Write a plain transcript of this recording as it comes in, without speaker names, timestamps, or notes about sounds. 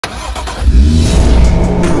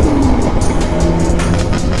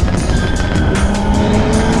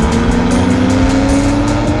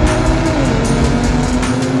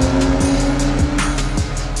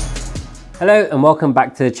Hello and welcome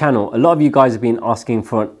back to the channel. A lot of you guys have been asking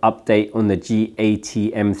for an update on the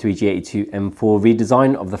G80 M3, G82 M4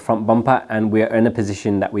 redesign of the front bumper, and we're in a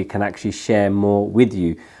position that we can actually share more with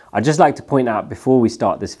you. I'd just like to point out before we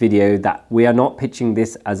start this video that we are not pitching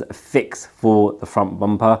this as a fix for the front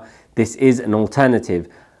bumper. This is an alternative.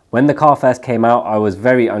 When the car first came out, I was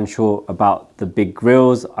very unsure about the big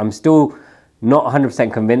grills. I'm still not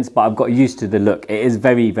 100% convinced, but I've got used to the look. It is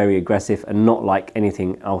very, very aggressive and not like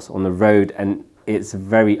anything else on the road, and it's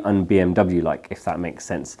very un-BMW like, if that makes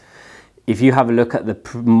sense. If you have a look at the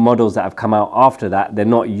models that have come out after that, they're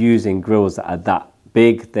not using grills that are that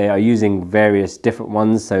big. They are using various different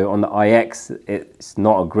ones. So on the iX, it's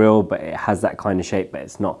not a grill, but it has that kind of shape, but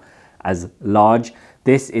it's not as large.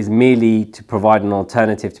 This is merely to provide an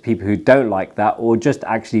alternative to people who don't like that or just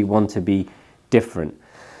actually want to be different.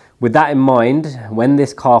 With that in mind, when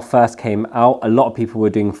this car first came out, a lot of people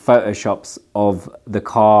were doing photoshops of the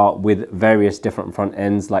car with various different front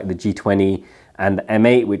ends like the G20 and the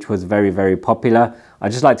M8, which was very, very popular.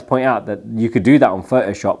 I'd just like to point out that you could do that on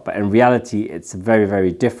Photoshop, but in reality, it's very,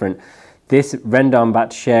 very different. This render I'm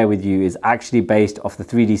about to share with you is actually based off the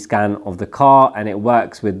 3D scan of the car, and it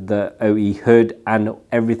works with the OE hood and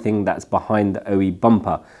everything that's behind the OE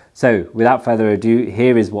bumper. So without further ado,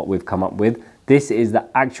 here is what we've come up with. This is the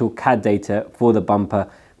actual CAD data for the bumper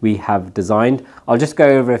we have designed. I'll just go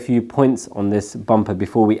over a few points on this bumper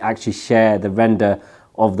before we actually share the render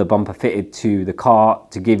of the bumper fitted to the car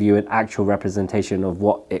to give you an actual representation of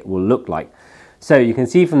what it will look like. So you can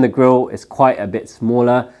see from the grille, it's quite a bit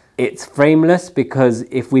smaller. It's frameless because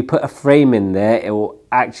if we put a frame in there, it will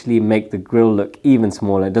actually make the grille look even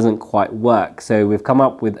smaller. It doesn't quite work. So we've come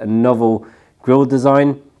up with a novel grille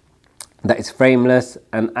design that is frameless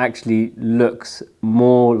and actually looks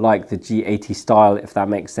more like the G80 style, if that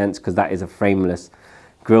makes sense, because that is a frameless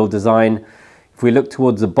grille design. If we look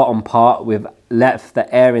towards the bottom part, we've left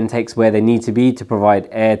the air intakes where they need to be to provide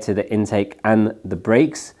air to the intake and the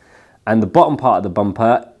brakes. And the bottom part of the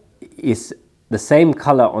bumper is the same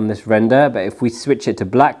color on this render, but if we switch it to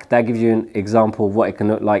black, that gives you an example of what it can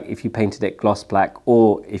look like if you painted it gloss black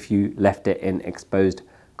or if you left it in exposed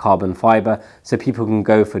carbon fiber, so people can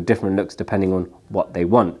go for different looks depending on what they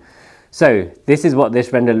want. So this is what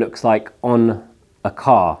this render looks like on a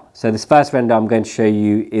car. So this first render I'm going to show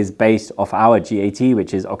you is based off our G80,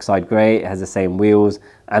 which is oxide grey. It has the same wheels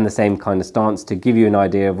and the same kind of stance to give you an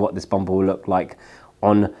idea of what this bumper will look like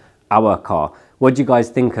on our car. What do you guys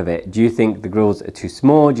think of it? Do you think the grills are too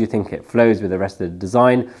small? Do you think it flows with the rest of the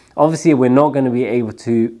design? Obviously, we're not going to be able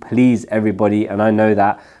to please everybody, and I know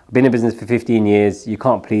that. I've been in business for 15 years. You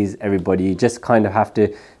can't please everybody. You just kind of have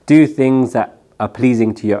to do things that are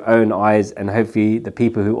pleasing to your own eyes, and hopefully the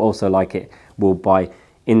people who also like it will buy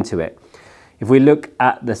into it. If we look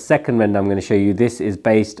at the second render I'm going to show you, this is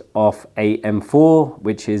based off a M4,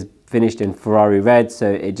 which is finished in Ferrari red,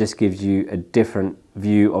 so it just gives you a different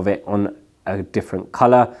view of it on a different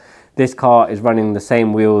color. This car is running the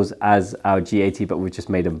same wheels as our G80, but we've just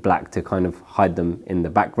made them black to kind of hide them in the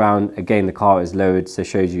background. Again, the car is lowered, so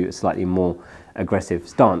shows you a slightly more aggressive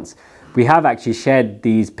stance. We have actually shared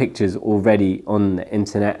these pictures already on the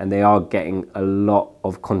internet, and they are getting a lot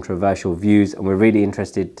of controversial views, and we're really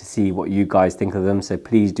interested to see what you guys think of them, so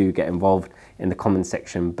please do get involved in the comment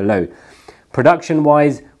section below. Production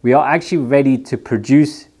wise, we are actually ready to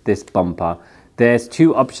produce this bumper. There's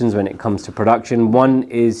two options when it comes to production. One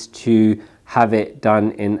is to have it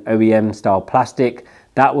done in OEM style plastic.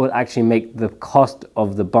 That will actually make the cost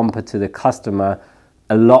of the bumper to the customer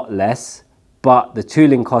a lot less, but the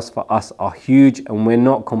tooling costs for us are huge, and we're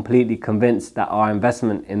not completely convinced that our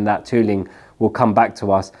investment in that tooling will come back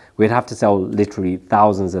to us. We'd have to sell literally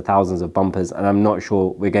thousands of bumpers, and I'm not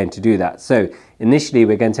sure we're going to do that. So initially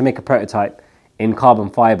we're going to make a prototype in carbon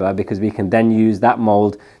fiber, because we can then use that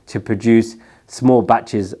mold to produce small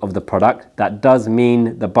batches of the product. That does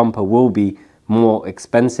mean the bumper will be more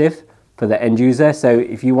expensive for the end user. So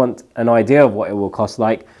if you want an idea of what it will cost,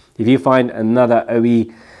 like if you find another OE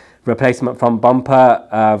replacement front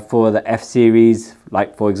bumper for the F series,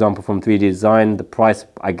 like for example from 3D Design, the price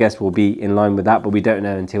I guess will be in line with that, but we don't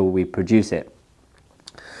know until we produce it.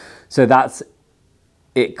 So that's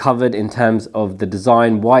it covered in terms of the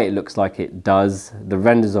design, why it looks like it does, the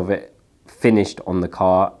renders of it finished on the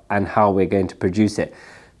car, and how we're going to produce it.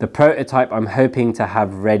 The prototype I'm hoping to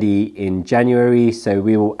have ready in January, so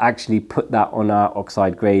we will actually put that on our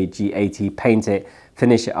oxide grey G80, paint it,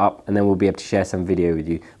 finish it up, and then we'll be able to share some video with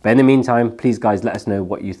you. But in the meantime, please guys, let us know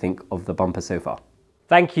what you think of the bumper so far.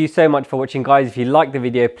 Thank you so much for watching, guys. If you liked the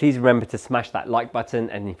video, please remember to smash that like button,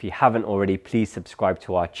 and if you haven't already, please subscribe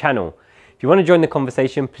to our channel. If you want to join the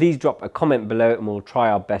conversation, please drop a comment below and we'll try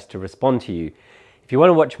our best to respond to you. If you want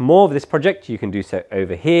to watch more of this project, you can do so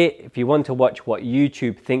over here. If you want to watch what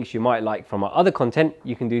YouTube thinks you might like from our other content,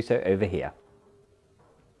 you can do so over here.